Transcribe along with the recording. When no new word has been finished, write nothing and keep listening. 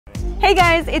Hey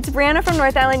guys, it's Breanna from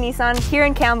North Island Nissan here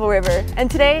in Campbell River, and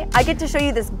today I get to show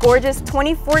you this gorgeous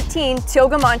 2014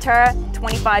 Tioga Montara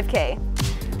 25K.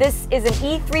 This is an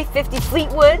E350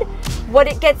 Fleetwood. What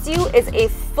it gets you is a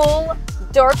full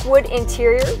dark wood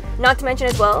interior, not to mention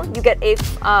as well, you get a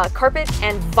carpet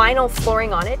and vinyl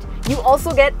flooring on it. You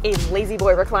also get a lazy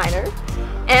boy recliner.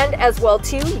 And as well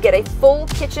too, you get a full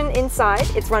kitchen inside.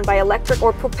 It's run by electric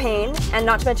or propane. And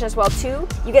not to mention as well too,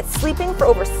 you get sleeping for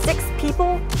over 6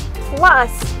 people.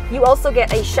 Plus, you also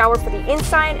get a shower for the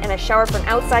inside and a shower for an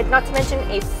outside, not to mention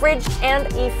a fridge and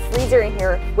a freezer in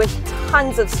here with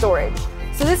tons of storage.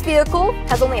 So this vehicle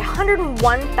has only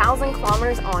 101,000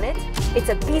 kilometers on it. It's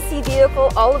a BC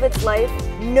vehicle all of its life,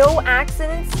 no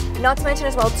accidents. Not to mention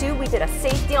as well too, we did a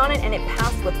safety on it and it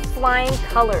passed with flying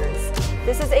colors.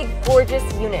 This is a gorgeous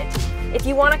unit. If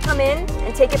you want to come in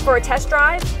and take it for a test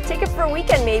drive, take it for a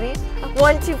weekend maybe,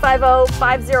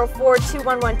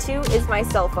 1-250-504-2112 is my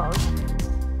cell phone.